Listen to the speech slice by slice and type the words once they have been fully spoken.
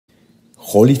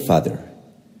Holy Father,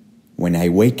 when I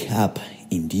wake up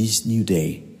in this new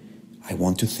day, I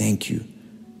want to thank you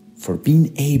for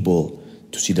being able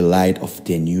to see the light of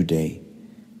the new day,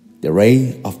 the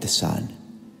ray of the sun.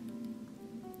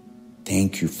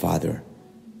 Thank you, Father,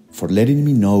 for letting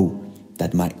me know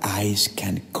that my eyes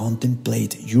can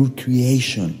contemplate your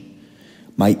creation.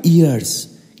 My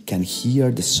ears can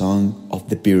hear the song of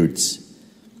the birds,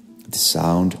 the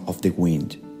sound of the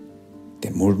wind, the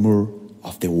murmur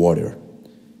of the water.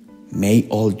 May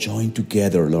all join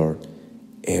together, Lord,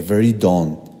 every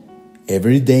dawn,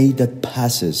 every day that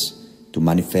passes to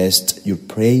manifest your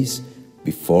praise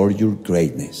before your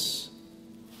greatness.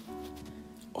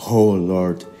 Oh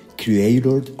Lord,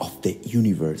 Creator of the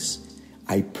universe,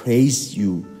 I praise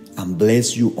you and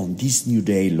bless you on this new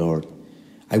day, Lord.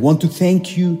 I want to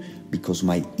thank you because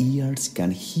my ears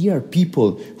can hear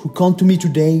people who come to me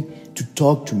today to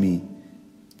talk to me.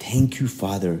 Thank you,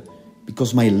 Father,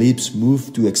 because my lips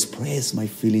move to express my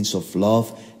feelings of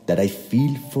love that I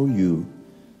feel for you.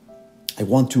 I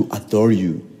want to adore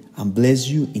you and bless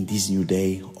you in this new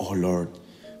day, oh Lord,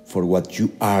 for what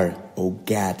you are, oh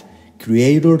God,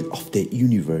 Creator of the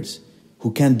universe,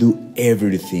 who can do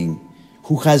everything,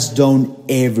 who has done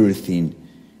everything.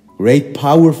 Great,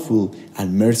 powerful,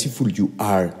 and merciful you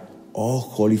are, oh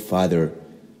Holy Father,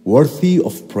 worthy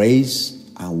of praise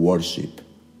and worship.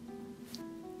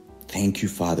 Thank you,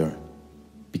 Father,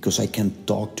 because I can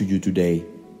talk to you today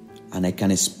and I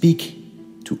can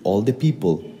speak to all the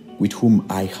people with whom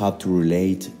I have to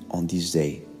relate on this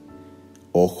day.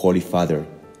 Oh Holy Father,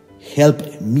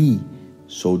 help me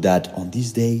so that on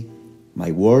this day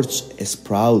my words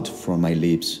sprout from my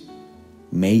lips.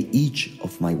 May each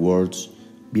of my words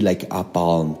be like a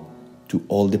balm to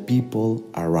all the people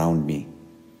around me.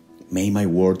 May my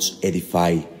words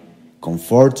edify,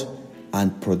 comfort,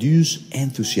 and produce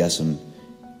enthusiasm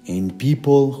in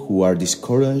people who are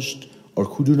discouraged or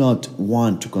who do not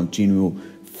want to continue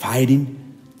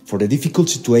fighting for the difficult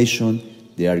situation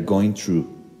they are going through.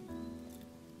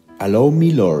 Allow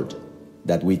me, Lord,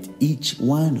 that with each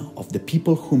one of the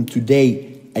people whom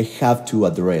today I have to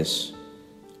address,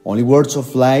 only words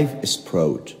of life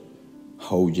sprout.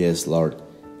 Oh yes, Lord,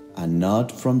 and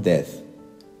not from death,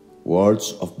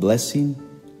 words of blessing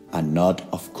and not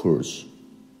of curse,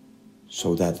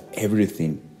 so that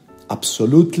everything,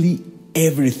 absolutely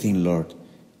everything, Lord,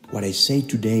 what I say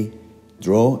today,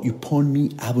 draw upon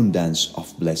me abundance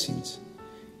of blessings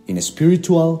in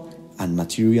spiritual and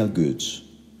material goods.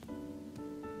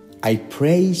 I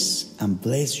praise and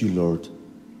bless you, Lord,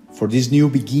 for this new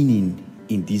beginning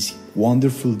in this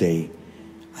wonderful day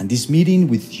and this meeting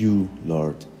with you,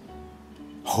 Lord.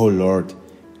 Oh Lord,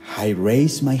 I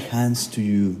raise my hands to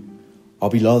you, oh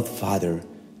beloved Father,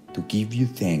 to give you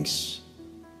thanks.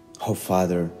 Oh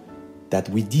Father, that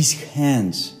with these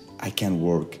hands I can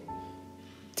work.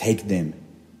 Take them,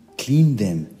 clean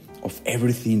them of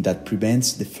everything that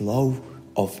prevents the flow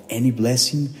of any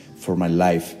blessing for my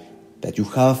life that you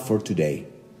have for today.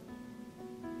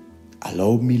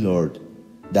 Allow me, Lord,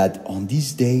 that on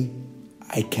this day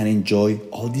I can enjoy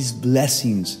all these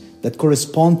blessings that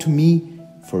correspond to me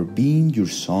for being your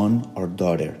son or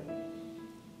daughter.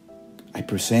 I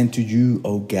present to you,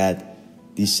 O God,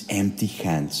 these empty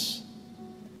hands.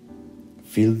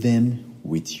 Fill them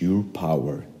with your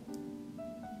power.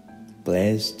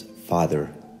 Blessed Father,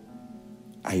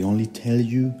 I only tell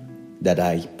you that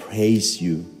I praise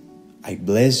you, I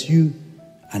bless you,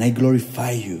 and I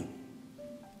glorify you.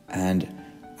 And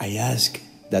I ask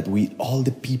that with all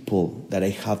the people that I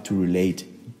have to relate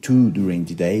to during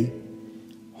the day,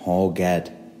 oh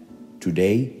God,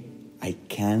 today I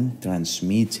can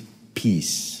transmit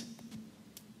peace.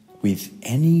 With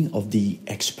any of the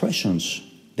expressions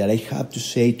that I have to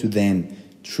say to them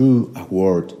through a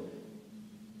word,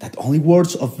 that only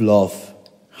words of love,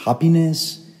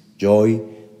 happiness, joy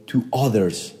to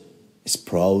others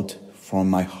sprout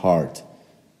from my heart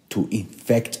to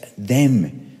infect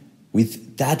them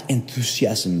with that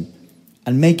enthusiasm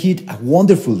and make it a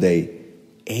wonderful day,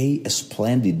 a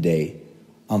splendid day,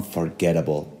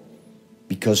 unforgettable.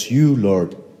 Because you,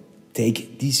 Lord,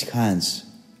 take these hands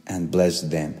and bless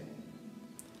them.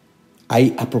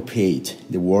 I appropriate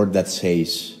the word that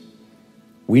says,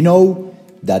 we know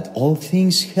that all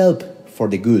things help for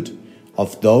the good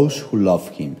of those who love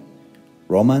him.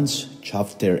 Romans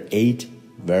chapter 8,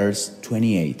 verse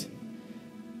 28.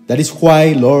 That is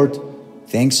why, Lord,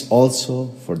 thanks also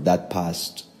for that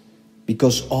past,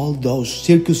 because all those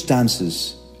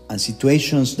circumstances and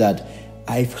situations that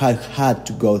I've had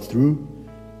to go through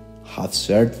have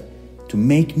served to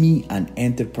make me an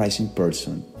enterprising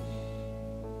person.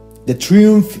 The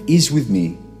triumph is with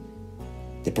me.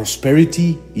 The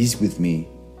prosperity is with me.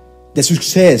 The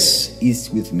success is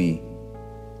with me,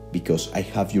 because I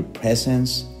have your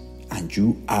presence and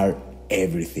you are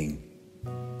everything.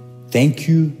 Thank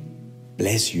you,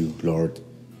 bless you, Lord.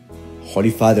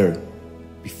 Holy Father,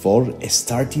 before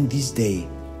starting this day,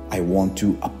 I want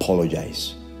to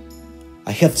apologize.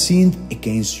 I have sinned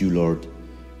against you, Lord.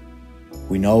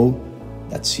 We know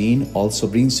that sin also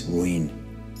brings ruin.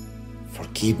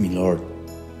 Forgive me, Lord,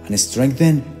 and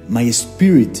strengthen my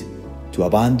spirit to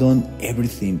abandon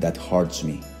everything that hurts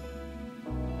me.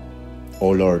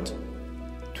 Oh Lord,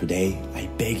 today I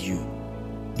beg you,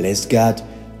 bless God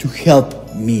to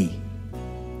help me.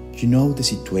 You know the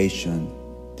situation,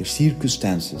 the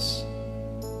circumstances.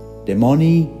 The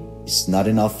money is not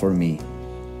enough for me.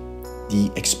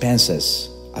 The expenses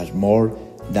are more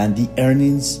than the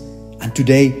earnings, and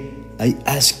today I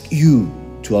ask you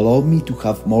to allow me to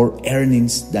have more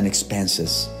earnings than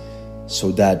expenses,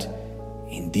 so that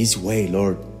in this way,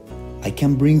 Lord, I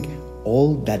can bring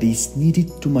all that is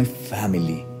needed to my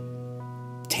family.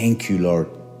 Thank you, Lord.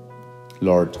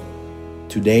 Lord,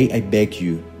 today I beg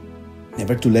you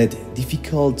never to let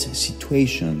difficult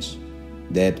situations,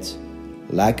 debt,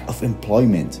 lack of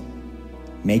employment,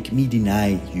 make me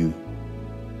deny you.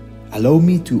 Allow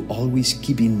me to always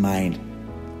keep in mind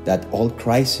that all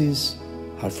crises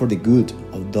are for the good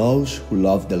of those who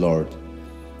love the Lord,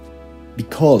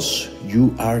 because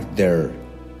you are there,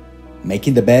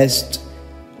 making the best,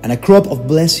 and a crop of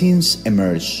blessings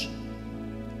emerge.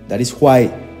 That is why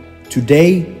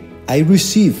today I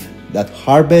receive that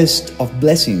harvest of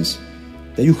blessings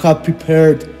that you have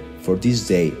prepared for this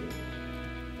day.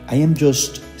 I am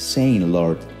just saying,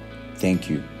 Lord, thank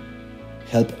you.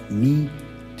 Help me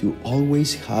to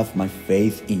always have my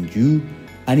faith in you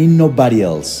and in nobody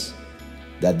else,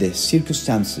 that the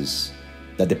circumstances,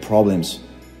 that the problems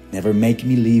never make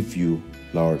me leave you,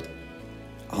 Lord.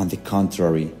 On the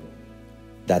contrary,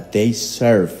 that they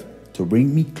serve to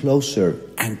bring me closer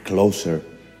and closer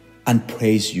and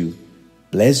praise you,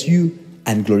 bless you,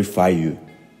 and glorify you.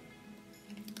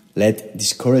 Let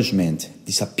discouragement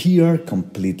disappear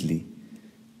completely,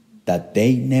 that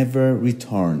they never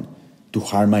return to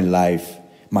harm my life,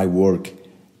 my work,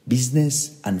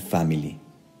 business, and family.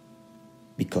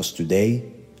 Because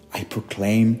today I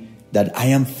proclaim that I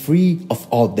am free of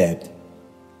all debt.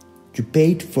 You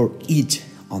paid for it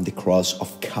on the cross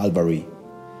of Calvary,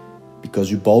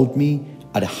 because you bought me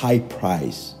at a high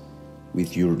price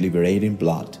with your liberating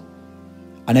blood.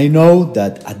 And I know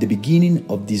that at the beginning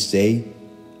of this day,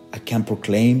 I can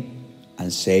proclaim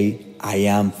and say, I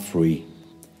am free.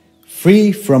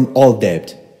 Free from all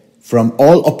debt, from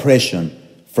all oppression,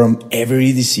 from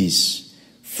every disease.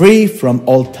 Free from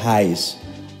all ties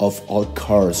of all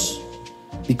curse.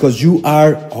 Because you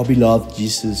are, oh beloved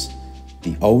Jesus,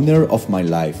 the owner of my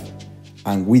life.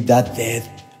 And with that death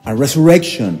and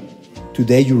resurrection,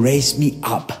 today you raise me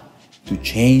up to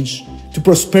change, to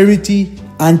prosperity,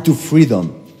 and to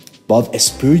freedom, both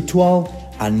spiritual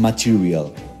and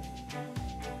material.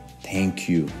 Thank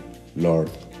you, Lord.